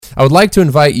I would like to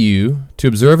invite you to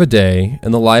observe a day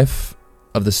in the life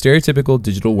of the stereotypical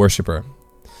digital worshiper.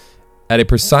 At a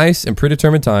precise and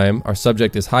predetermined time, our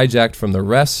subject is hijacked from the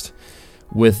rest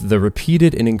with the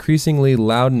repeated and increasingly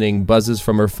loudening buzzes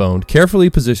from her phone, carefully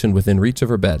positioned within reach of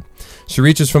her bed. She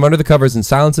reaches from under the covers and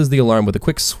silences the alarm with a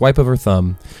quick swipe of her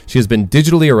thumb. She has been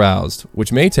digitally aroused,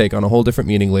 which may take on a whole different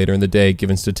meaning later in the day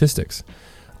given statistics.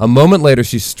 A moment later,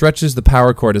 she stretches the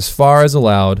power cord as far as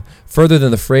allowed, further than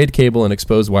the frayed cable and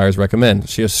exposed wires recommend.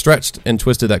 She has stretched and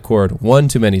twisted that cord one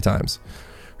too many times.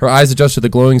 Her eyes adjust to the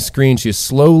glowing screen. She is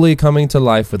slowly coming to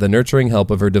life with the nurturing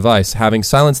help of her device. Having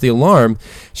silenced the alarm,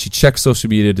 she checks social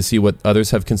media to see what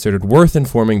others have considered worth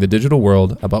informing the digital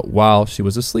world about while she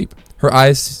was asleep. Her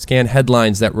eyes scan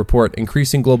headlines that report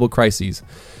increasing global crises,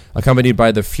 accompanied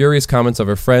by the furious comments of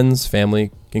her friends,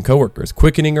 family, and coworkers,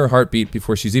 quickening her heartbeat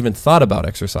before she's even thought about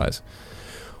exercise.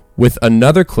 With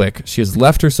another click, she has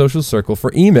left her social circle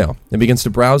for email and begins to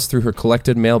browse through her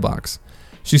collected mailbox.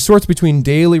 She sorts between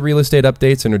daily real estate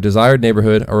updates in her desired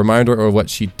neighborhood, a reminder of what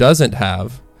she doesn't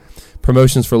have,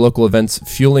 promotions for local events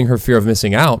fueling her fear of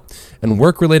missing out, and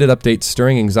work-related updates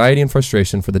stirring anxiety and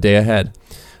frustration for the day ahead.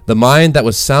 The mind that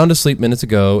was sound asleep minutes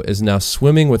ago is now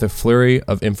swimming with a flurry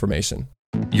of information.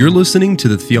 You're listening to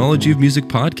the Theology of Music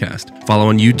podcast. Follow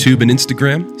on YouTube and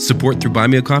Instagram, support through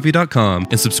buymeacoffee.com,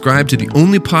 and subscribe to the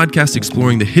only podcast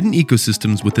exploring the hidden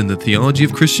ecosystems within the theology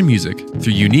of Christian music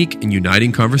through unique and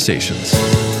uniting conversations.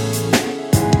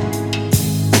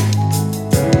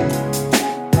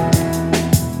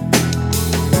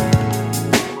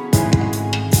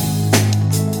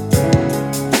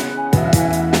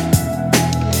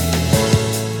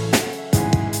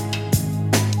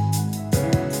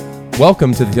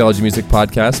 Welcome to the Theology of Music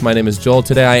podcast. My name is Joel.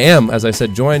 Today I am, as I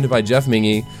said, joined by Jeff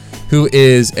Mingy, who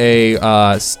is a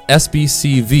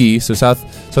SBCV, so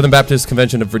Southern Baptist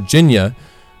Convention of Virginia,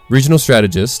 regional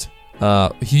strategist.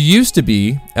 He used to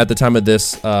be, at the time of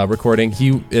this recording,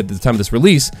 at the time of this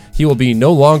release, he will be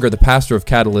no longer the pastor of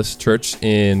Catalyst Church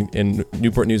in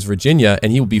Newport News, Virginia,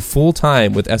 and he will be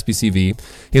full-time with SBCV.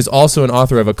 He is also an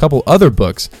author of a couple other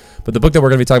books, but the book that we're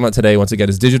going to be talking about today, once again,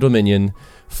 is Digital Dominion,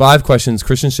 5 Questions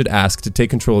Christians Should Ask to Take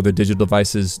Control of Their Digital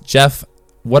Devices. Jeff,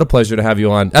 what a pleasure to have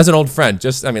you on. As an old friend,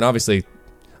 obviously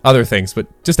other things, but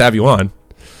just to have you on.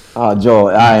 Joel,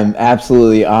 I am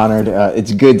absolutely honored.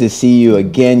 It's good to see you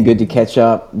again. Good to catch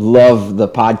up. Love the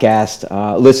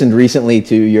podcast. Listened recently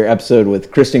to your episode with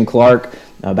Kristen Clark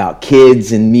about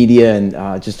kids and media,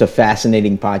 and just a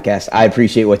fascinating podcast. I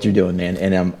appreciate what you're doing, man,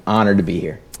 and I'm honored to be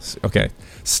here. Okay.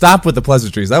 Stop with the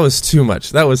pleasantries. That was too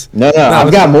much. No,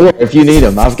 I've got more if you need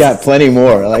them. I've got plenty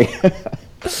more.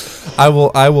 I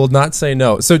will not say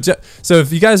no. So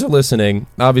if you guys are listening,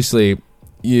 obviously,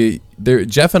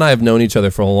 Jeff and I have known each other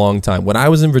for a long time. When I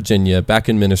was in Virginia, back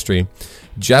in ministry,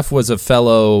 Jeff was a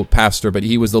fellow pastor, but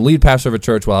he was the lead pastor of a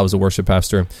church while I was a worship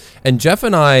pastor. And Jeff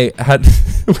and I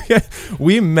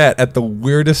we met at the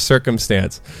weirdest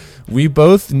circumstance. We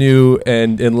both knew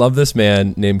and loved this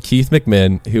man named Keith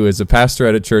McMinn, who is a pastor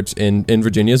at a church in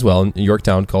Virginia as well, in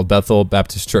Yorktown, called Bethel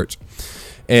Baptist Church.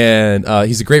 And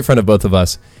he's a great friend of both of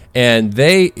us. And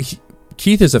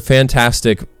Keith is a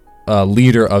fantastic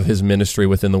leader of his ministry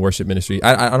within the worship ministry.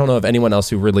 I don't know of anyone else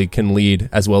who really can lead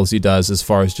as well as he does, as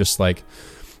far as just like,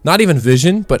 not even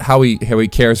vision, but how he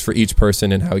cares for each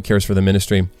person and how he cares for the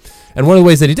ministry. And one of the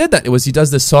ways that he did that was he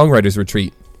does this songwriters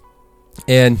retreat.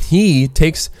 And he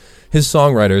takes his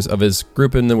songwriters of his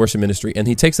group in the worship ministry, and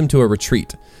he takes them to a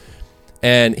retreat.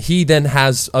 And he then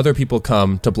has other people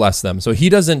come to bless them. So he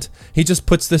just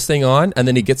puts this thing on, and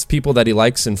then he gets people that he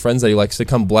likes and friends that he likes to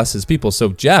come bless his people. So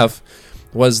Jeff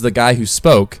was the guy who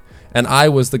spoke, and I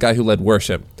was the guy who led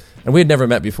worship. And we had never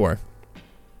met before.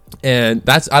 And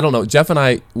I don't know, Jeff and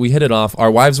I, we hit it off. Our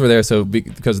wives were there, so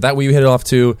because that we hit it off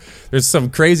too. There's some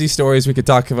crazy stories we could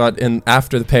talk about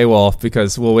after the paywall,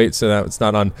 because we'll wait so that it's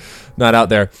not out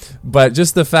there. But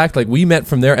just the fact, like, we met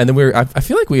from there, and then I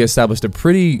feel like we established a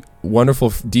pretty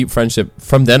wonderful, deep friendship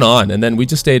from then on. And then we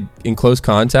just stayed in close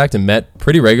contact and met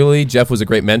pretty regularly. Jeff was a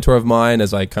great mentor of mine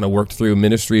as I kind of worked through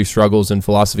ministry struggles and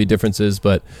philosophy differences.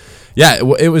 But yeah,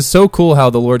 it was so cool how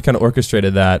the Lord kind of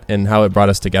orchestrated that and how it brought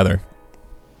us together.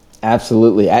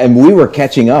 Absolutely. And we were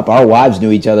catching up. Our wives knew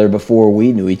each other before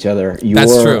we knew each other.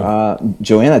 That's true.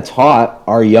 Joanna taught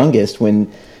our youngest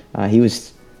when he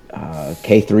was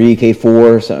K3,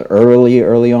 K4, so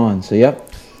early on. So, yep.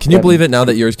 Can you believe it now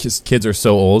that your kids are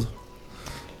so old?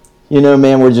 You know,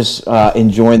 man, we're just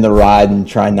enjoying the ride and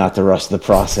trying not to rush the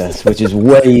process, which is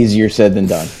way easier said than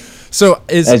done. So,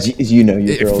 as you know,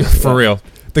 your girls. For real.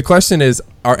 The question is,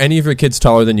 are any of your kids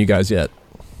taller than you guys yet?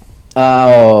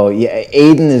 Oh, yeah.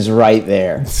 Aiden is right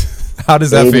there. How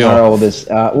does that feel? Our oldest.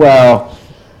 Well,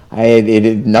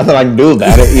 nothing I can do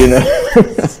about it, you know.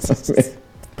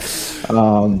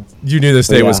 You knew this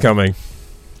day was coming.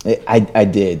 I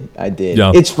did.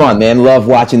 Yeah. It's fun, man. Love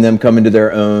watching them come into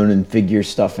their own and figure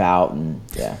stuff out, and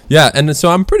Yeah, and so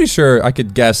I'm pretty sure I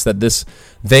could guess that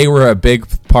they were a big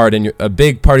part in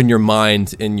your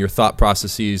mind, in your thought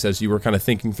processes as you were kind of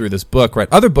thinking through this book, right?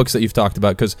 Other books that you've talked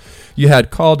about, because you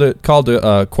had Call to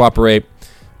Cooperate,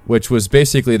 which was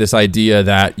basically this idea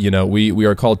that, you know, we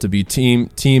are called to be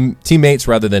teammates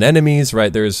rather than enemies,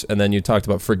 right? And then you talked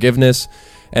about forgiveness.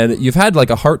 And you've had like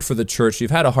a heart for the church. You've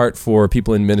had a heart for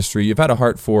people in ministry. You've had a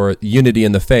heart for unity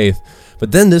in the faith.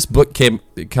 But then this book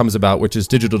comes about, which is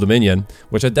Digital Dominion,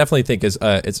 which I definitely think is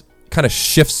it's kind of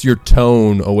shifts your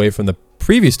tone away from the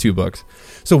previous two books.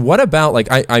 So what about, like,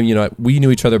 we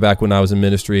knew each other back when I was in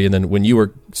ministry, and then when you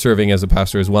were serving as a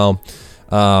pastor as well.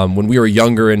 When we were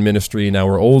younger in ministry, now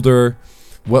we're older.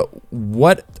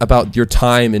 What about your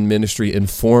time in ministry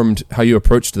informed how you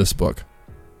approached this book?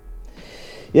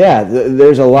 Yeah,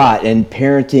 there's a lot, and the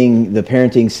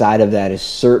parenting side of that is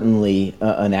certainly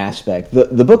an aspect.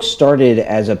 The book started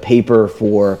as a paper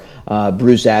for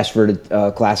Bruce Ashford,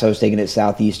 a class I was taking at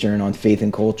Southeastern on faith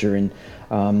and culture, and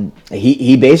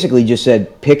he basically just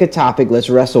said, pick a topic, let's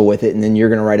wrestle with it, and then you're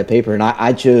going to write a paper. And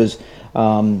I chose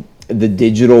the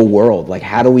digital world. Like,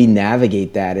 how do we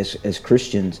navigate that as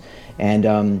Christians?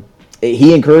 And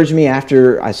he encouraged me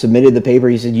after I submitted the paper.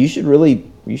 He said, you should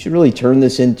really turn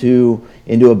this into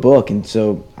a book. And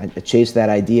so I chased that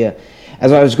idea.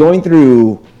 As I was going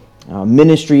through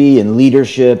ministry and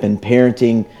leadership and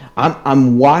parenting,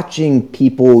 I'm watching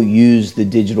people use the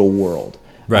digital world.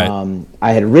 Right.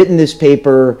 I had written this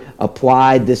paper,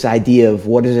 applied this idea of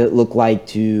what does it look like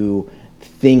to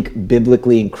think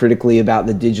biblically and critically about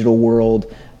the digital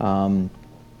world.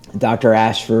 Dr.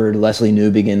 Ashford, Leslie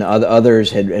Newbigin, others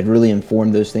had really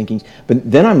informed those thinkings. But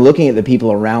then I'm looking at the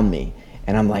people around me,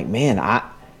 and I'm like, man,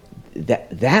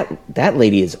 that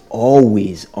lady is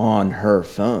always on her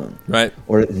phone. Right.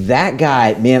 Or that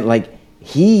guy, man, like,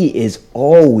 he is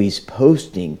always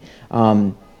posting.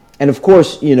 And of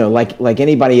course, you know, like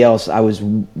anybody else, I was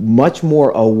much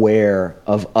more aware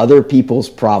of other people's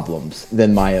problems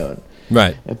than my own.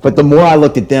 Right. But the more I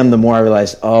looked at them, the more I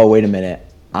realized, oh, wait a minute,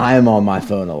 I'm on my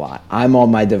phone a lot. I'm on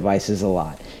my devices a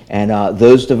lot. And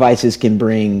those devices can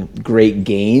bring great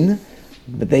gain,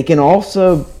 but they can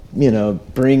also, you know,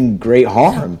 bring great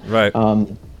harm. Right.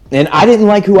 And I didn't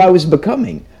like who I was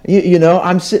becoming. You know,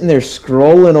 I'm sitting there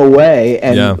scrolling away,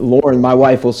 and Lauren, my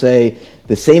wife, will say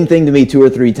the same thing to me 2 or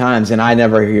 3 times, and I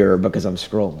never hear her because I'm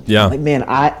scrolling. Yeah. I'm like, man,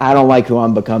 I don't like who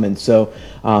I'm becoming. So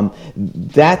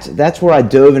that's where I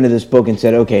dove into this book and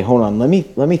said, okay, hold on, let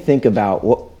me think about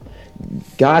what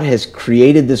God has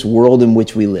created, this world in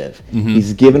which we live. Mm-hmm.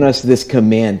 He's given us this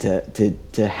command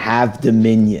to have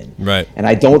dominion. Right. And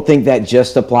I don't think that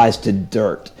just applies to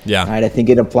dirt. Yeah. Right? I think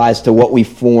it applies to what we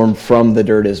form from the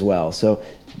dirt as well. So,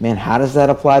 man, how does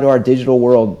that apply to our digital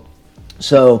world?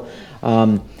 So,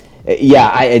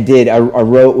 I did. I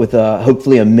wrote with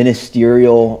hopefully a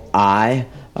ministerial eye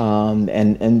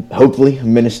and hopefully a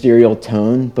ministerial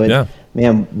tone. But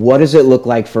man, what does it look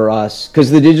like for us?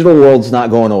 Because the digital world's not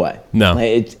going away. No,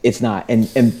 it's not.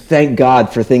 And thank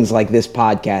God for things like this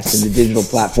podcast and the digital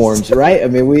platforms, right? I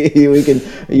mean, we can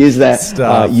use that.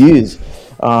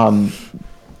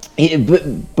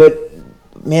 But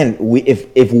man,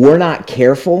 if we're not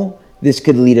careful, this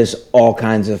could lead us all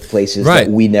kinds of places that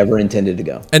we never intended to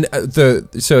go. And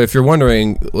so if you're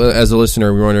wondering, as a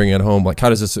listener, you're wondering at home, like, how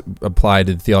does this apply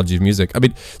to the theology of music? I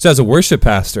mean, so as a worship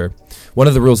pastor, one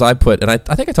of the rules I put, and I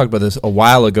think I talked about this a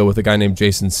while ago with a guy named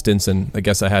Jason Stinson, I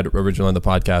guess I had originally on the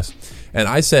podcast, and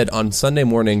I said on Sunday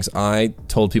mornings, I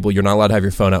told people you're not allowed to have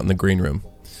your phone out in the green room.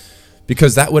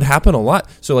 Because that would happen a lot.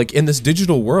 So, like, in this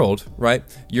digital world, right?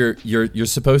 You're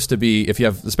supposed to be,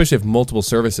 especially if multiple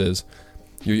services,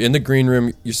 you're in the green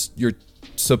room. You're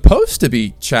supposed to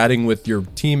be chatting with your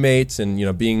teammates and, you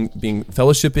know, being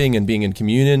fellowshipping and being in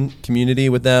community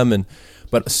with them.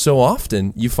 But so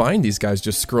often you find these guys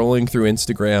just scrolling through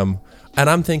Instagram, and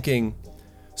I'm thinking,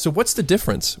 so what's the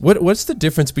difference? What's the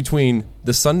difference between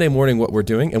the Sunday morning what we're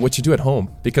doing and what you do at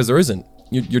home? Because there isn't.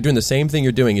 You're doing the same thing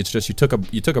you're doing. It's just you took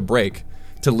a break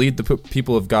to lead the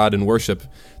people of God in worship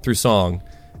through song.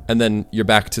 And then you're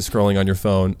back to scrolling on your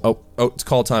phone. Oh, it's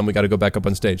call time. We got to go back up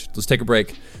on stage. Let's take a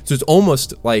break. So it's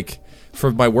almost like,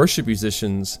 for my worship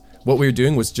musicians, what we were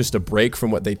doing was just a break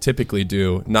from what they typically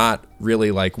do, not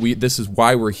really like, this is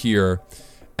why we're here,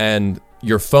 and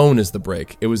your phone is the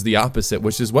break. It was the opposite,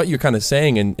 which is what you're kind of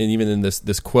saying, and even in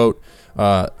this quote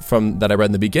from that I read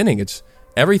in the beginning, it's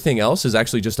everything else is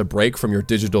actually just a break from your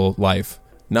digital life.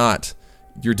 not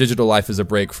your digital life is a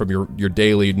break from your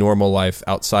daily normal life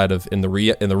outside of in the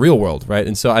real world, right?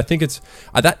 And so I think it's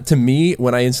that to me,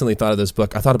 when I instantly thought of this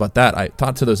book, I thought about that. I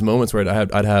thought to those moments where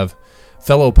I'd have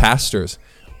fellow pastors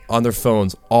on their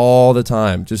phones all the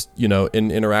time, just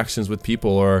in interactions with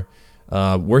people, or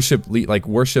worship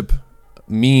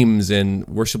memes and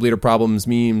worship leader problems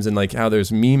memes, and like how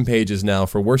there's meme pages now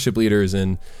for worship leaders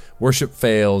and worship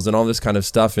fails and all this kind of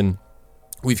stuff. And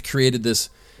we've created this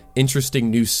interesting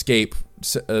new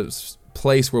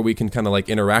place where we can kind of like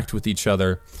interact with each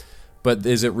other, but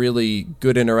is it really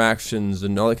good interactions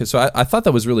and all that? So I thought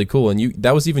that was really cool, and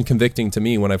that was even convicting to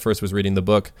me when I first was reading the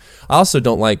book. I also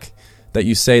don't like that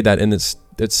you say that in this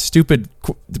stupid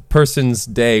person's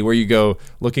day where you go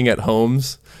looking at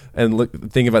homes and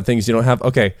thinking about things you don't have.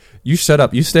 Okay, you shut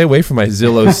up. You stay away from my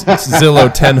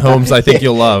Zillow 10 homes I think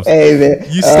you'll love. Hey,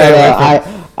 man. You stay away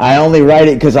from I only write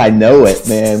it because I know it,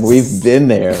 man. We've been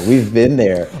there.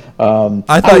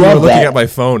 I thought you were looking at my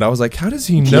phone. I was like, how does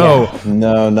he know?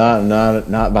 Yeah, no,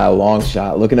 not by a long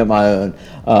shot. Looking at my own.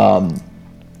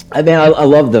 I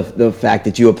love the fact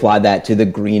that you applied that to the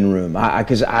green room,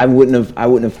 because I wouldn't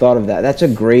have thought of that. That's a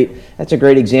great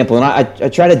example, and I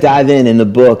try to dive in the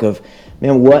book of,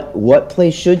 man, what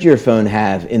place should your phone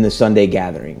have in the Sunday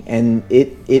gathering? And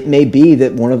it may be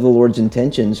that one of the Lord's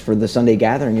intentions for the Sunday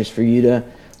gathering is for you to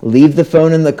leave the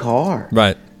phone in the car,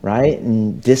 right,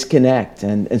 and disconnect.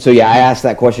 And so I asked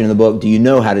that question in the book. Do you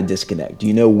know how to disconnect? Do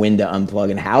you know when to unplug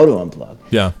and how to unplug?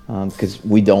 Yeah, because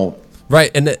we don't.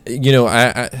 Right, and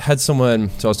I had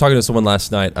someone. So I was talking to someone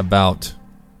last night about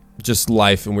just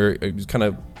life, and we were kind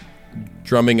of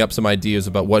drumming up some ideas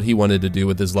about what he wanted to do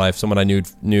with his life. Someone I knew,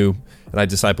 and I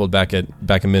discipled back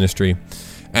in ministry,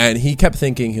 and he kept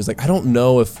thinking, he was like, I don't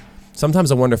know if.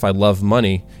 Sometimes I wonder if I love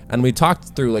money, and we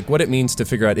talked through like what it means to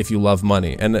figure out if you love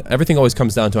money, and everything always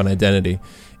comes down to an identity.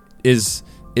 Is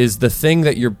the thing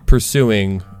that you're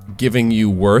pursuing giving you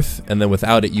worth, and then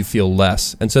without it you feel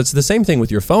less? And so it's the same thing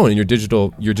with your phone and your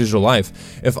digital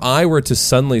life. If I were to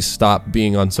suddenly stop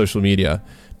being on social media,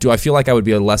 do I feel like I would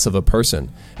be less of a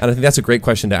person? And I think that's a great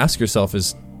question to ask yourself: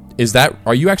 is that,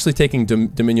 are you actually taking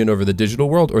dominion over the digital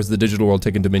world, or is the digital world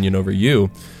taking dominion over you?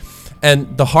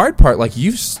 And the hard part, like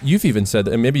you've even said,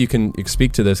 and maybe you can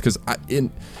speak to this, because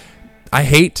I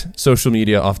hate social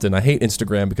media often. I hate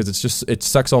Instagram because it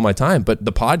sucks all my time. But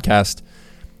the podcast,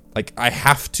 like, I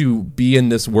have to be in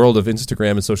this world of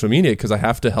Instagram and social media because I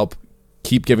have to help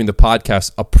keep giving the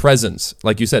podcast a presence,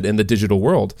 like you said, in the digital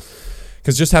world.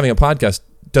 Because just having a podcast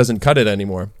doesn't cut it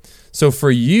anymore. So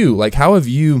for you, like, how have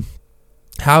you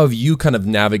kind of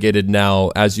navigated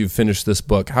now as you've finished this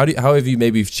book? How have you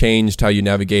maybe changed how you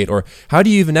navigate, or how do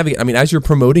you even navigate? I mean, as you're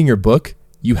promoting your book,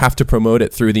 you have to promote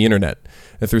it through the internet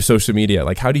and through social media.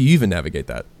 Like, how do you even navigate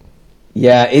that?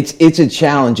 Yeah, it's a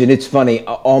challenge, and it's funny.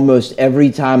 Almost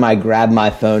every time I grab my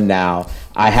phone now,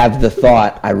 I have the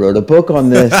thought, I wrote a book on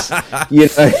this.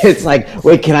 It's like,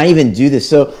 wait, can I even do this?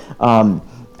 So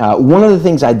one of the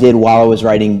things I did while I was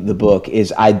writing the book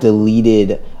is I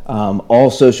deleted all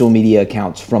social media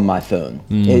accounts from my phone.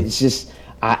 It's just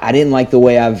I didn't like the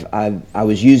way I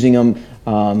was using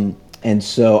them. And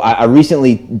so I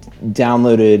recently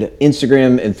downloaded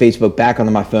Instagram and Facebook back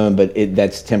onto my phone, but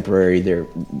that's temporary.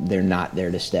 They're not there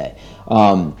to stay.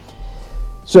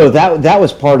 So that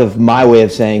was part of my way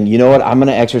of saying, you know what, I'm going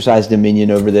to exercise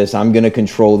dominion over this. I'm going to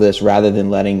control this rather than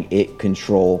letting it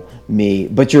control me.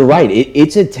 But you're right,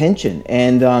 it's a tension.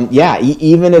 And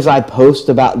even as I post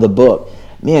about the book,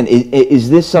 man, is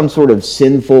this some sort of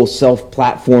sinful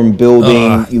self-platform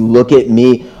building? You look at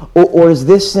me, or is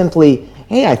this simply,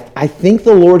 hey, I think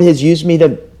the Lord has used me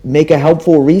to make a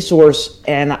helpful resource,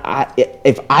 and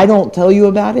if I don't tell you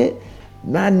about it,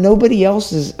 man, nobody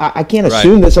else is. I can't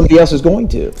assume that somebody else is going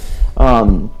to.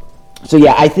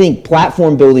 I think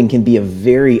platform building can be a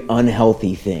very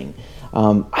unhealthy thing.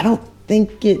 I don't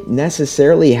think it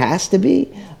necessarily has to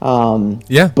be.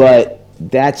 But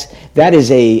that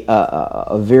is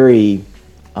a very.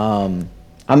 I'm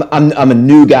a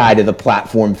new guy to the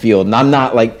platform field, and I'm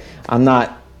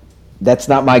not. That's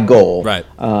not my goal. Right.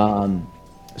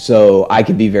 So I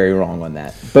could be very wrong on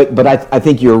that. But I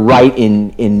think you're right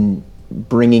in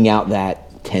bringing out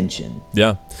that tension.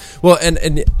 Yeah. Well, and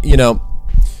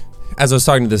as I was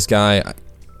talking to this guy,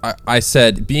 I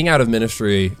said being out of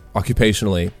ministry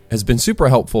occupationally has been super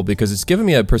helpful because it's given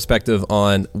me a perspective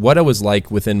on what I was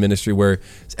like within ministry, where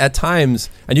at times,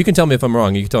 and you can tell me if I'm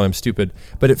wrong, you can tell me I'm stupid,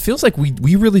 but it feels like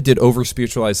we really did over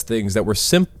spiritualize things that were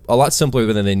a lot simpler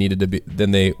than they needed to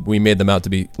be, we made them out to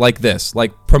be, like this,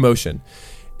 like promotion.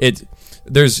 It's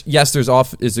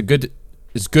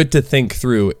good to think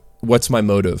through, what's my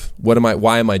motive?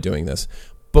 Why am I doing this?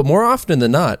 But more often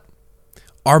than not,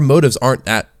 our motives aren't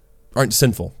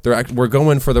sinful. We're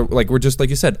going for we're just like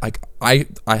you said. I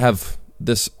have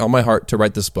this on my heart to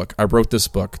write this book. I wrote this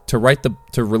book to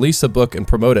release a book and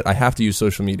promote it. I have to use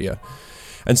social media,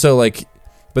 and so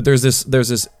but there's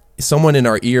this someone in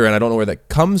our ear, and I don't know where that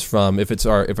comes from. If it's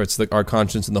our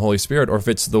conscience and the Holy Spirit, or if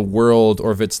it's the world,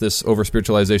 or if it's this over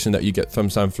spiritualization that you get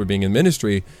sometimes for being in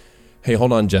ministry. Hey,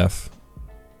 hold on, Jeff.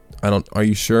 Are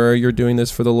you sure you're doing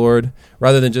this for the Lord?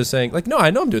 Rather than just saying no,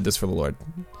 I know I'm doing this for the Lord.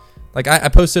 I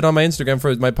posted on my Instagram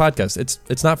for my podcast.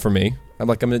 It's not for me. I'm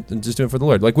just doing it for the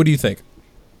Lord. What do you think?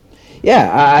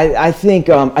 Yeah, I think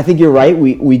you're right.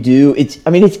 We do. It's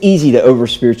easy to over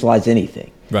spiritualize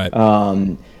anything. Right.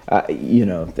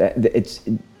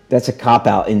 That's a cop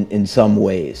out in some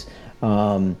ways.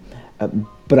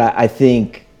 But I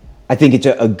think it's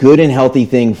a good and healthy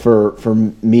thing for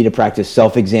me to practice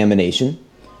self-examination.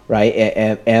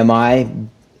 Right? Am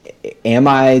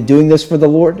I doing this for the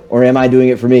Lord, or am I doing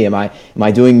it for me? Am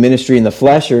I doing ministry in the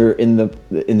flesh or in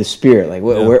the spirit?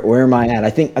 Where am I at? I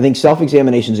think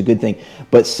self-examination is a good thing,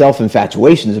 but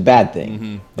self-infatuation is a bad thing,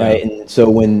 mm-hmm. Right? And so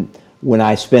when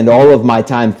I spend all of my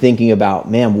time thinking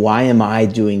about, man, why am I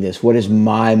doing this? What is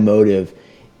my motive?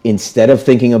 Instead of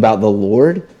thinking about the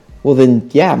Lord, well then,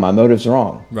 yeah, my motive's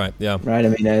wrong. Right. Yeah. Right.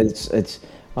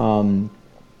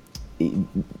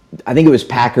 I think it was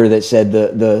Packer that said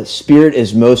the Spirit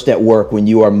is most at work when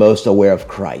you are most aware of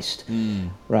Christ,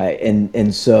 right?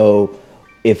 And so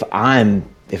if I'm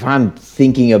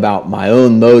thinking about my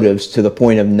own motives to the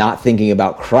point of not thinking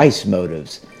about Christ's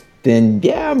motives, then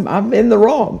yeah, I'm in the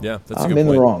wrong. Yeah, that's a I'm good in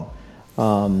point. The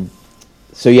wrong.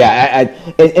 So yeah,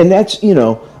 and that's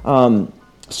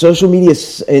social media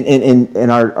and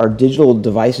our digital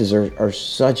devices are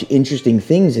such interesting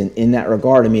things in that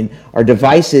regard. I mean, our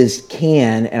devices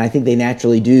can, and I think they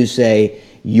naturally do, say,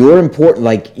 you're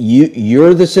important,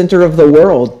 you're the center of the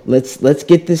world. Let's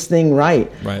get this thing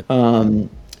right. Right. And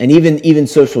even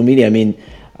social media. I mean,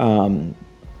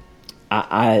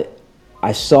 I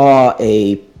saw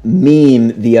a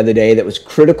meme the other day that was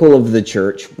critical of the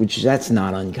church, which that's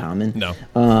not uncommon.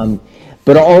 No.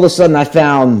 But all of a sudden, I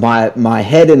found my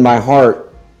head and my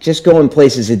heart just going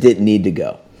places it didn't need to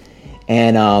go.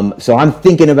 And so I'm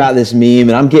thinking about this meme,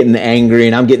 and I'm getting angry,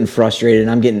 and I'm getting frustrated, and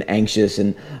I'm getting anxious.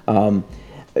 And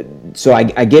so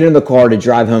I get in the car to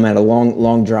drive home. I had a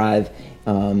long drive,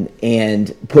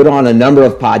 and put on a number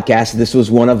of podcasts. This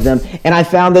was one of them. And I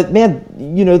found that, man,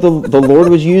 the Lord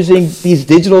was using these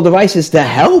digital devices to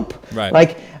help.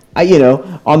 Right.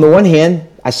 On the one hand,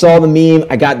 I saw the meme,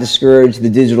 I got discouraged, the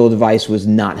digital device was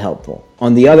not helpful.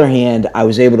 On the other hand, I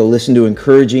was able to listen to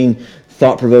encouraging,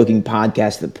 thought-provoking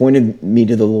podcasts that pointed me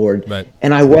to the Lord, right.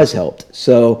 And I was helped.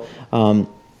 So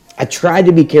I tried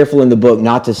to be careful in the book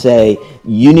not to say,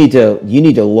 you need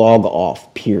to log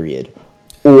off, period,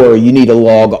 or you need to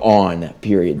log on,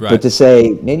 period, right. But to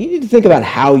say, man, you need to think about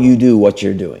how you do what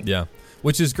you're doing. Yeah.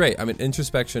 Which is great. I mean,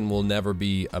 introspection will never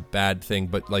be a bad thing,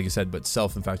 but like you said, but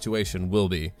self-infatuation will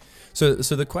be. So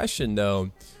the question,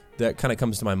 though, that kind of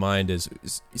comes to my mind is,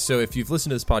 so if you've listened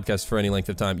to this podcast for any length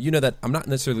of time, you know that I'm not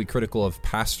necessarily critical of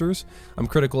pastors. I'm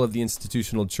critical of the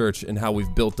institutional church and how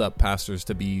we've built up pastors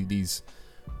to be these,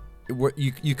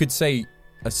 you could say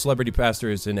a celebrity pastor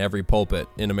is in every pulpit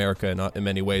in America in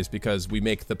many ways, because we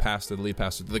make the pastor, the lead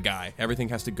pastor, the guy. Everything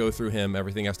has to go through him.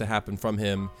 Everything has to happen from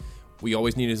him. We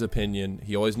always need his opinion.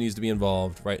 He always needs to be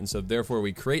involved, right? And so therefore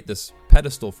we create this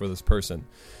pedestal for this person.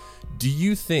 Do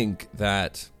you think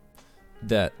that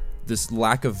this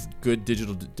lack of good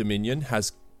digital dominion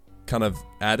has kind of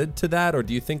added to that? Or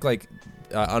do you think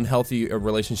unhealthy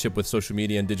relationship with social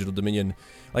media and digital dominion,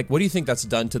 what do you think that's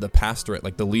done to the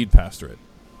pastorate, the lead pastorate?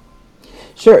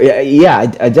 Sure.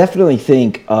 Yeah. I definitely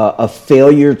think a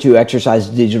failure to exercise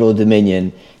digital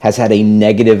dominion has had a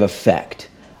negative effect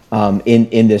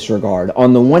in this regard.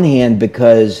 On the one hand,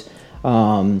 because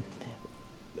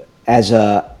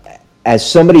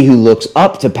as somebody who looks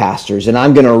up to pastors, and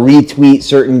I'm going to retweet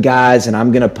certain guys, and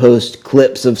I'm going to post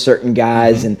clips of certain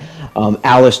guys, and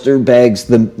Alistair Beggs,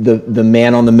 the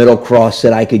man on the middle cross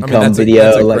that I could come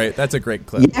video. That's a great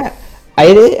clip. Yeah,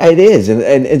 it is,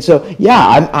 and so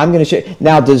yeah, I'm going to share.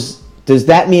 Now, does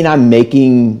that mean I'm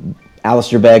making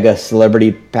Alistair Begg a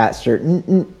celebrity pastor?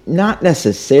 Not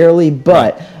necessarily,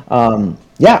 but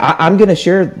yeah, I'm going to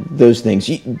share those things.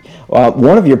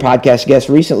 One of your podcast guests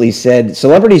recently said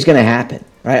celebrity is going to happen,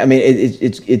 right? I mean,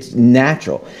 it's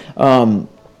natural.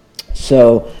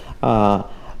 So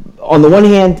on the one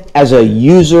hand, as a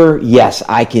user, yes,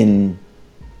 I can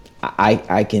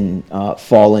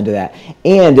fall into that.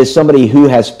 And as somebody who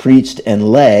has preached and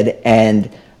led and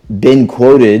been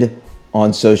quoted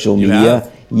on social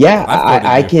media, Yeah,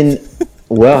 I can.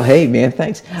 Well, hey, man,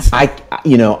 thanks. I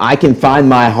can find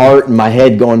my heart and my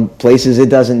head going places it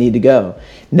doesn't need to go.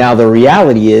 Now, the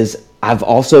reality is, I've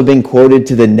also been quoted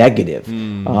to the negative.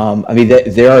 I mean,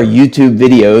 there are YouTube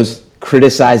videos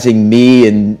criticizing me,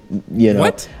 and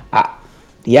What?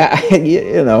 yeah, it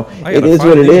is find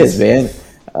what it these. is, man.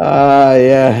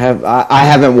 I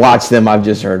haven't watched them. I've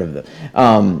just heard of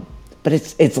them. But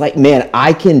it's like, man,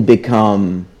 I can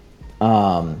become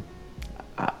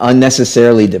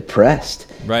unnecessarily depressed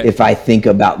Right. if I think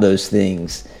about those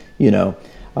things. The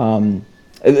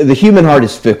human heart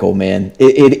is fickle, man.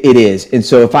 It is. And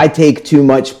so if I take too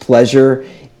much pleasure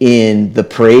in the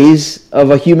praise of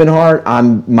a human heart,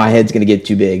 my head's going to get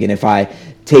too big. And if I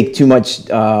take too much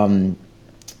kind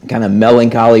of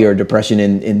melancholy or depression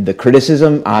in the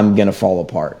criticism, I'm going to fall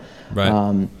apart.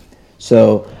 Right.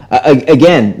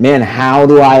 Again, man, how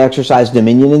do I exercise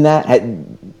dominion in that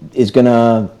is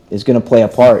gonna play a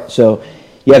part. So,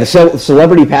 yeah, the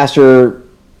celebrity pastor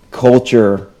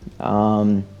culture,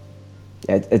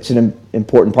 it's an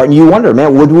important part. And you wonder,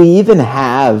 man, would we even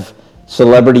have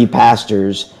celebrity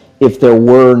pastors if there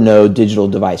were no digital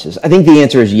devices? I think the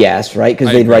answer is yes, right?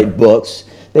 Because they'd write books.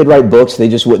 They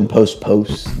just wouldn't post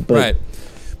posts. Right.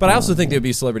 But I also think they'd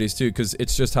be celebrities too, because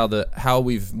it's just how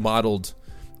we've modeled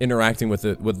interacting with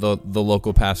the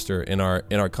local pastor in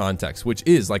our context, which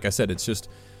is, like I said, it's just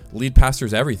lead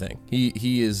pastor's everything.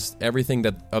 He is everything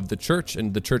that of the church,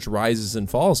 and the church rises and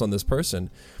falls on this person.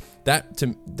 That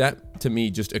to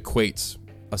me just equates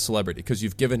a celebrity, because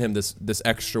you've given him this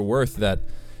extra worth that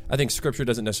I think Scripture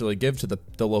doesn't necessarily give to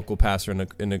the local pastor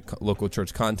in a local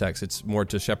church context. It's more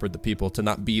to shepherd the people, to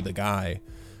not be the guy,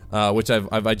 which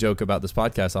I joke about this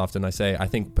podcast often. I say I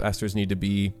think pastors need to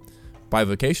be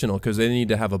bivocational, because they need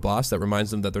to have a boss that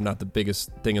reminds them that they're not the biggest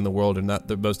thing in the world and not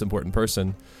the most important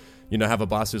person. Have a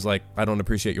boss who's like, I don't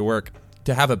appreciate your work.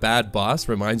 To have a bad boss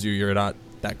reminds you you're not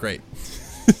that great.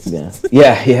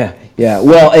 Yeah.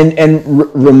 Well, and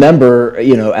remember,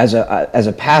 as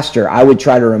a pastor, I would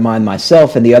try to remind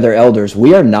myself and the other elders,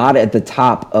 we are not at the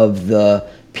top of the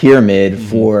pyramid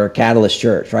for Catalyst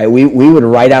Church, right? We would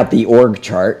write out the org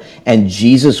chart, and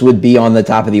Jesus would be on the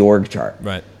top of the org chart.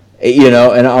 Right.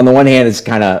 And on the one hand, it's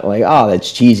kind of like, oh,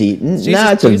 that's cheesy. It's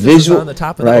a visual. Is on the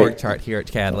top of the org chart here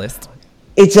at Catalyst.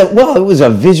 It was a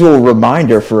visual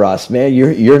reminder for us, man.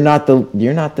 You're not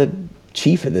the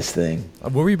chief of this thing.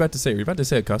 What were you about to say? Were you about to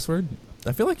say a cuss word?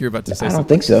 I feel like you're about to say. I don't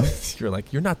think so. You're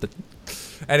like, you're not the.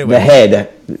 Anyway,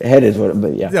 the head is what.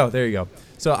 But yeah. No, there you go.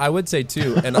 So I would say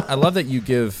too, and I love that you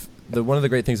give one of the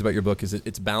great things about your book is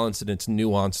it's balanced and it's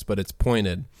nuanced, but it's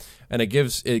pointed, and it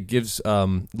gives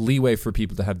leeway for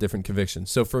people to have different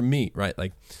convictions. So for me, right,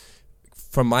 like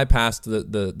from my past,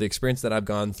 the experience that I've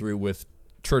gone through with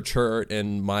church hurt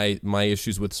and my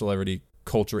issues with celebrity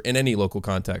culture in any local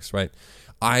context, right?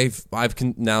 I've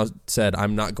now said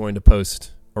I'm not going to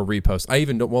post or repost. I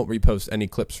even won't repost any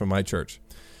clips from my church,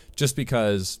 just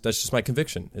because that's just my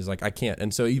conviction. Is like I can't.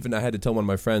 And so even I had to tell one of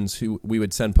my friends who we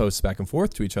would send posts back and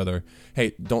forth to each other,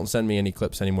 hey, don't send me any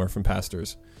clips anymore from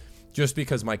pastors, just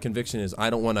because my conviction is I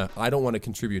don't want to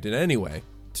contribute in any way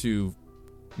to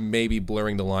maybe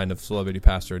blurring the line of celebrity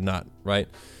pastor or not, right?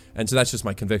 And so that's just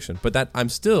my conviction. But that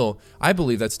I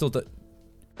believe that's still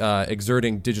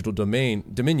exerting digital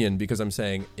dominion, because I'm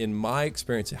saying in my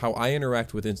experience, how I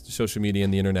interact with social media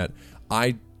and the internet,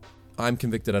 I'm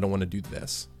convicted I don't want to do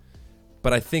this.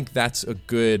 But I think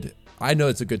I know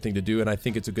it's a good thing to do, and I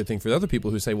think it's a good thing for other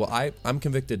people who say, well, I'm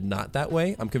convicted not that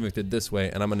way, I'm convicted this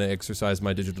way, and I'm going to exercise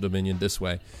my digital dominion this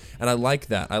way. And I like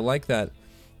that. I like that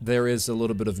there is a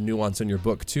little bit of nuance in your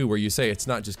book, too, where you say it's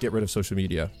not just get rid of social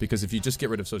media, because if you just get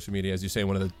rid of social media, as you say in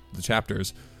one of the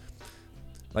chapters,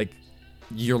 like,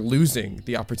 you're losing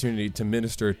the opportunity to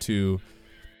minister to,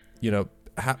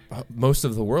 most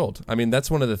of the world. I mean,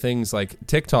 that's one of the things, like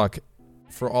TikTok,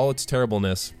 for all its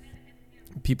terribleness,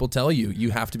 people tell you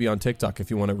have to be on TikTok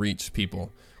if you want to reach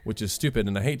people, which is stupid,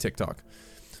 and I hate TikTok.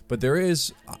 But there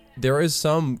is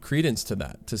some credence to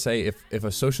that, to say if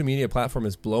a social media platform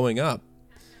is blowing up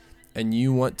and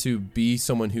you want to be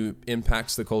someone who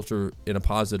impacts the culture in a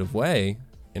positive way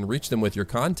and reach them with your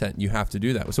content, you have to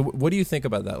do that. So what do you think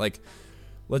about that? Like,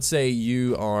 let's say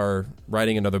you are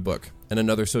writing another book and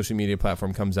another social media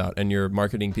platform comes out and your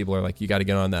marketing people are like, you got to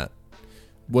get on that.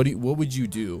 What would you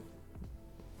do?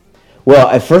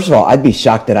 Well, first of all, I'd be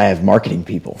shocked that I have marketing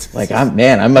people. Like, I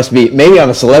must be, maybe I'm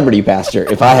a celebrity pastor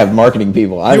if I have marketing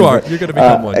people. You're going to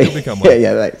become one. You'll become one.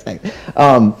 Yeah, thanks.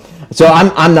 So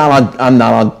I'm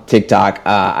not on TikTok.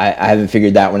 I haven't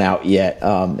figured that one out yet.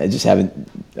 I just haven't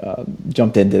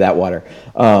jumped into that water.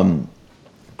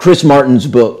 Chris Martin's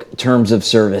book, Terms of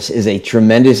Service, is a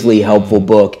tremendously helpful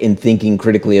book in thinking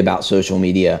critically about social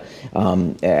media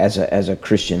as a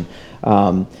Christian.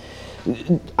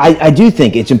 I do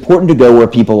think it's important to go where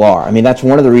people are. I mean, that's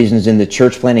one of the reasons in the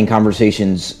church planting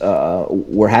conversations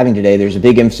we're having today, there's a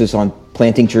big emphasis on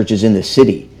planting churches in the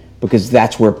city, because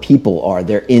that's where people are.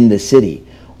 They're in the city.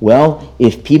 Well,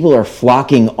 if people are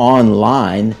flocking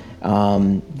online,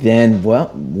 then,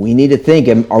 well, we need to think,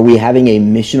 are we having a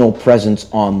missional presence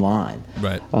online?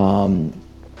 Right.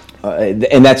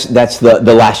 And that's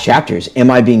the last chapters.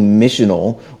 Am I being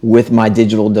missional with my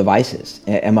digital devices?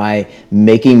 Am I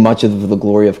making much of the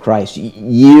glory of Christ?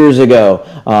 Years ago,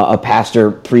 a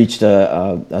pastor preached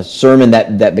a sermon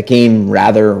that became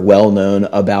rather well known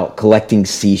about collecting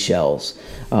seashells.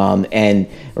 And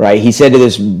he said to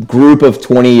this group of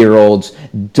 20-year-olds,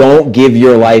 don't give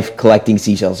your life collecting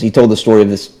seashells. He told the story of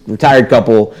this retired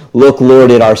couple. Look, Lord,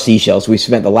 at our seashells. We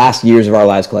spent the last years of our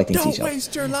lives collecting seashells. Don't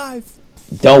waste your life.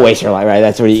 Don't waste your life, right?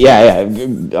 That's what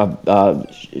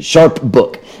sharp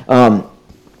book.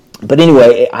 But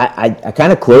anyway, I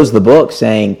kind of closed the book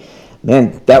saying,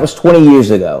 man, that was 20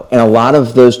 years ago. And a lot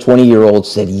of those 20-year-olds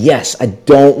said, yes, I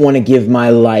don't want to give my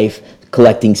life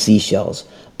collecting seashells.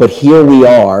 But here we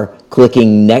are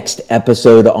clicking next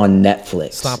episode on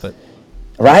Netflix. Stop it.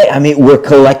 Right? I mean, we're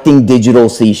collecting digital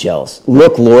seashells.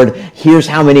 Look, Lord, here's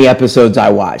how many episodes I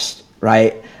watched,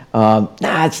 right?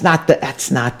 That's not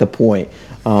the point.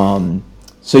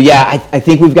 So yeah, I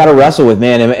think we've got to wrestle with,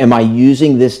 man, am I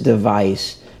using this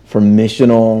device for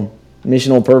missional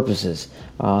purposes?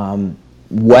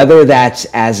 Whether that's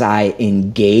as I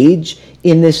engage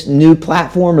in this new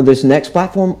platform or this next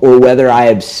platform, or whether I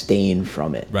abstain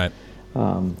from it. Right.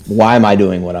 Why am I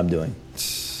doing what I'm doing?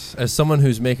 As someone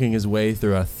who's making his way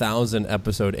through 1,000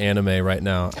 episode anime right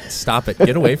now, stop it.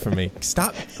 Get away from me.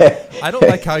 Stop. I don't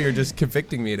like how you're just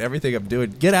convicting me in everything I'm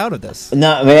doing. Get out of this.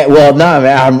 No, man. Well, no,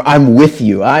 man. I'm with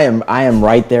you. I am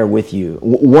right there with you.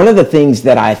 One of the things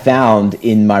that I found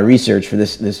in my research for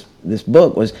this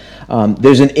book was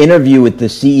there's an interview with the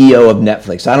CEO of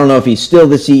Netflix. I don't know if he's still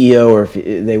the CEO or if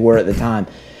they were at the time,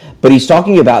 but he's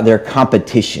talking about their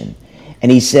competition, and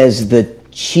he says the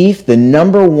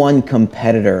number one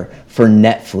competitor for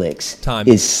Netflix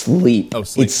is sleep. Oh,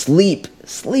 sleep. It's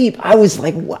sleep. I was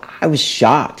like, wow, I was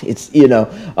shocked. It's,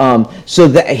 so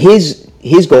that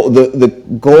his goal, the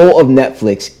goal of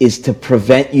Netflix is to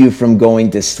prevent you from going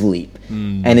to sleep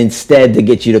and instead to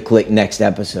get you to click next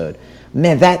episode.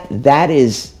 Man, that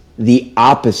is the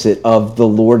opposite of the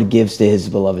Lord gives to his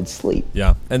beloved sleep.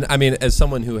 Yeah. And I mean, as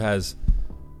someone who has,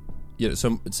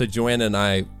 so Joanna and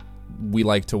I, we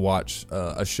like to watch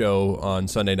a show on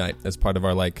Sunday night as part of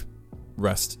our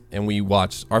rest, and we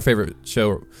watch our favorite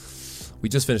show. We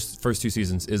just finished the first 2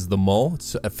 seasons. Is The Mole?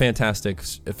 It's a fantastic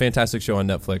show on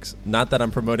Netflix. Not that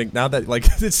I'm promoting now that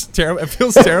it's terrible. It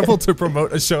feels terrible to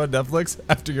promote a show on Netflix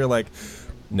after you're like,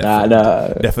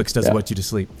 Netflix doesn't want you to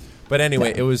sleep. But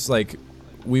anyway, it was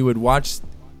we would watch.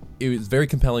 It was a very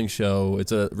compelling show.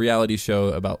 It's a reality show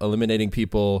about eliminating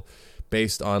people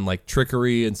based on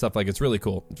trickery and stuff. It's really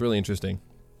cool. It's really interesting.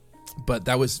 But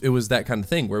it was that kind of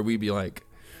thing where we'd be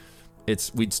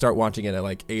we'd start watching it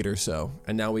at 8 or so,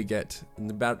 and now we get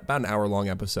about an hour long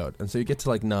episode, and so you get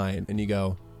to 9 and you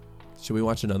go, should we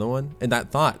watch another one? And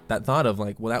that thought of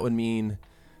well, that would mean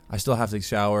I still have to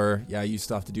shower. Yeah, you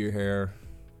still have to do your hair.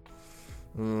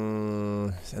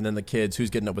 And then the kids, who's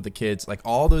getting up with the kids?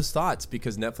 All those thoughts,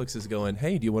 because Netflix is going,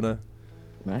 hey, do you want to?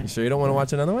 Right. You sure you don't want to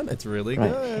watch another one? It's really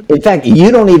good. In fact, you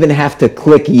don't even have to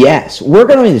click yes. We're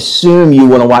going to assume you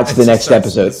want to watch the next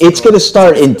episode. It's going to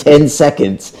start in 10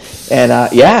 seconds. And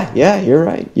yeah, you're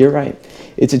right.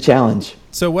 It's a challenge.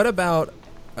 So what about,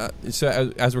 as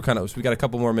we're we got a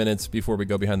couple more minutes before we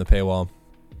go behind the paywall,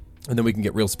 and then we can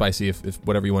get real spicy if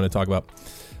whatever you want to talk about.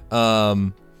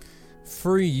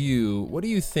 For you, what do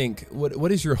you think,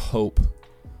 what is your hope?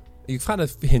 You've kind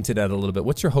of hinted at it a little bit.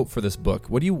 What's your hope for this book?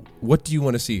 What do you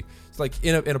want to see? It's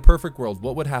in a perfect world,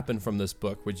 what would happen from this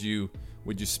book? Would you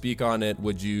speak on it?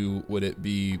 Would it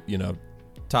be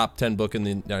top 10 book in the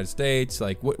United States?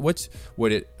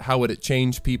 How would it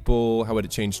change people? How would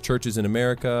it change churches in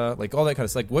America? All that kind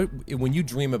of stuff. When you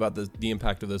dream about the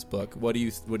impact of this book, what do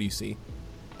you see?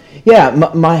 Yeah,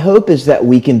 my hope is that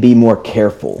we can be more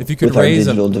careful. If you could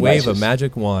wave a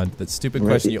magic wand, that stupid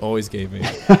question you always gave me.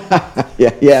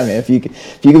 yeah, man. If you could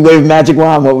wave a magic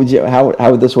wand,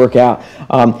 how would this work out?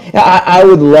 I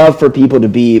would love for people to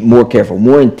be more careful,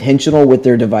 more intentional with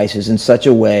their devices in such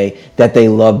a way that they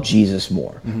love Jesus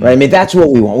more. Mm-hmm. Right? I mean, that's what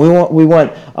we want. We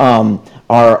want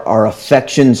our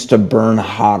affections to burn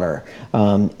hotter,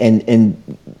 and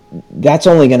that's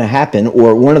only going to happen,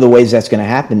 or one of the ways that's going to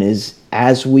happen is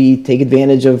as we take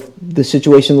advantage of the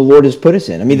situation the Lord has put us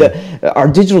in. I mean, our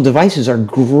digital devices are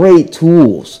great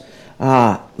tools.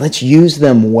 Let's use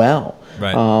them well.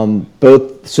 Right.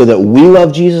 Both so that we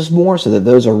love Jesus more, so that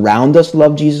those around us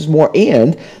love Jesus more,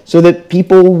 and so that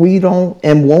people we don't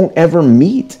and won't ever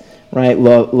meet, right,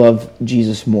 love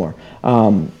Jesus more.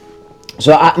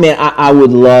 So I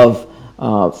would love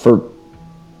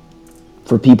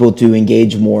for people to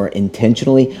engage more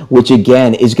intentionally, which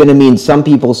again is going to mean some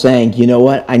people saying, you know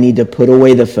what, I need to put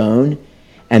away the phone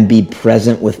and be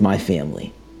present with my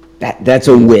family. That's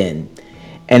a win.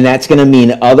 And that's going to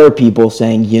mean other people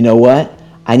saying, you know what,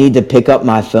 I need to pick up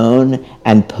my phone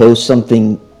and post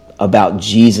something about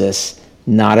Jesus,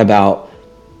 not about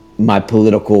my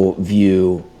political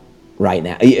view right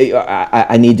now.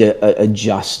 I need to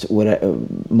adjust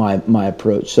my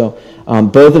approach. So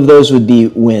both of those would be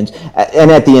wins.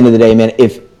 And at the end of the day, man,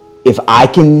 if I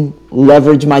can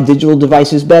leverage my digital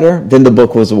devices better, then the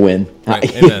book was a win.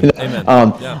 Right. Amen. Amen.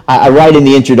 Yeah. I write in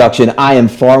the introduction, I am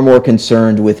far more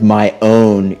concerned with my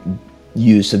own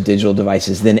use of digital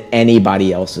devices than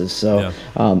anybody else's. So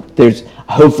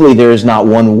hopefully there is not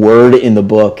one word in the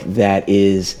book that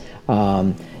is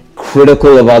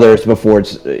critical of others before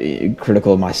it's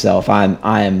critical of myself.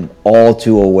 I am all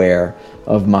too aware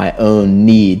of my own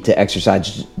need to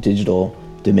exercise digital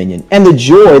dominion and the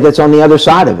joy that's on the other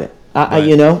side of it. Right.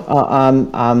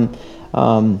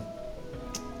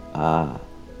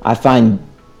 I find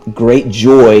great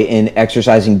joy in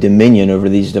exercising dominion over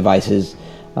these devices,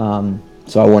 so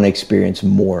I want to experience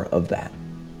more of that.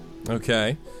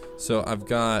 Okay, so I've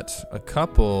got a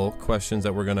couple questions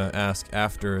that we're going to ask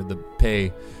after the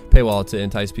paywall to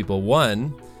entice people.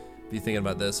 One, be thinking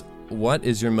about this. What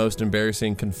is your most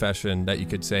embarrassing confession that you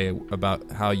could say about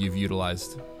how you've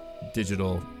utilized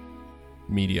digital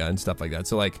media and stuff like that?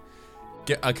 So like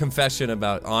get a confession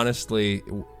about, honestly,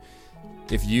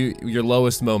 if your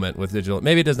lowest moment with digital,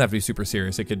 maybe it doesn't have to be super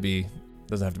serious. It could be,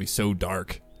 doesn't have to be so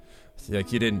dark.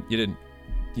 Like you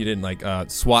didn't like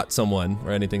swat someone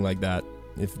or anything like that,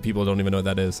 if people don't even know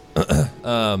what that is.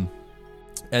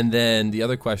 And then the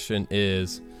other question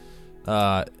is,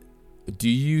 do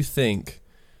you think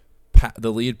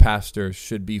the lead pastor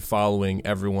should be following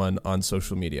everyone on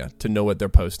social media to know what they're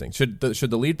posting? Should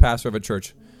the lead pastor of a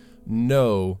church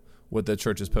know what the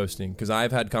church is posting? Because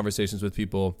I've had conversations with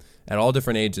people at all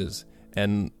different ages,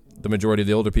 and the majority of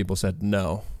the older people said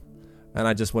no. And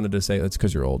I just wanted to say it's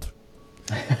because you're old.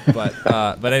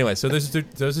 But anyway, so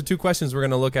those are two questions we're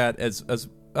going to look at as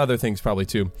other things probably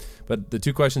too. But the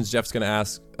two questions Jeff's going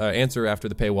to answer after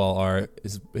the paywall are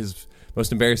his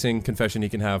most embarrassing confession he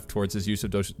can have towards his use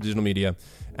of digital media,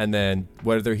 and then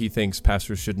whether he thinks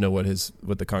pastors should know what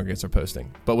the congregates are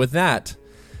posting. But with that,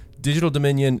 Digital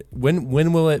Dominion, when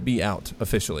will it be out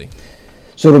officially?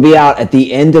 So it'll be out at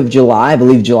the end of July. I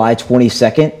believe July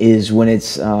 22nd is when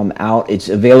it's out. It's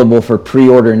available for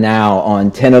pre-order now on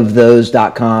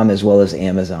 10ofthose.com as well as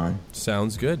Amazon.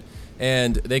 Sounds good.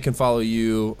 And they can follow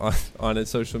you on its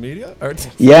social media?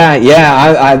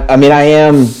 Yeah. I mean, I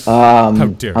am.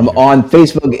 I'm on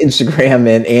Facebook, Instagram,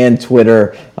 and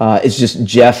Twitter. It's just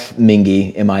Jeff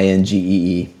Mingee,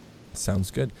 Mingee.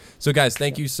 Sounds good. So, guys,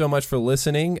 thank you so much for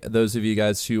listening. Those of you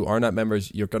guys who are not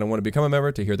members, you're going to want to become a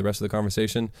member to hear the rest of the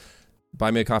conversation.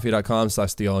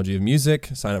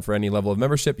 buymeacoffee.com/theologyofmusic. Sign up for any level of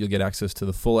membership. You'll get access to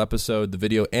the full episode, the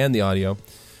video, and the audio.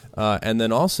 And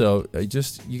then also,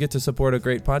 you get to support a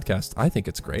great podcast. I think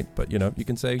it's great, but you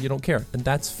can say you don't care, and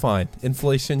that's fine.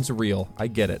 Inflation's real. I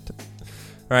get it. All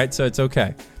right, so it's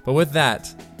okay. But with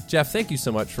that, Jeff, thank you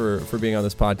so much for being on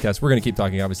this podcast. We're going to keep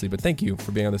talking, obviously, but thank you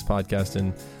for being on this podcast,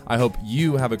 and I hope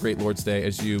you have a great Lord's Day.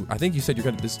 I think you said you're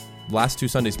going to this last 2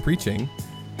 Sundays preaching.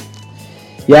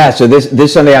 Yeah, so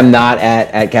this Sunday I'm not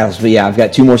at Catalyst, but yeah, I've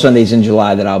got 2 more Sundays in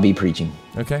July that I'll be preaching.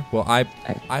 Okay, well, I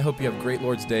hope you have great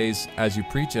Lord's Days as you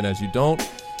preach and as you don't.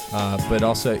 But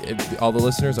also, all the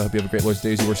listeners, I hope you have a great Lord's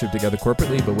Day as you worship together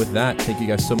corporately. But with that, thank you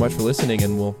guys so much for listening,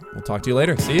 and we'll talk to you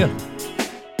later. See ya.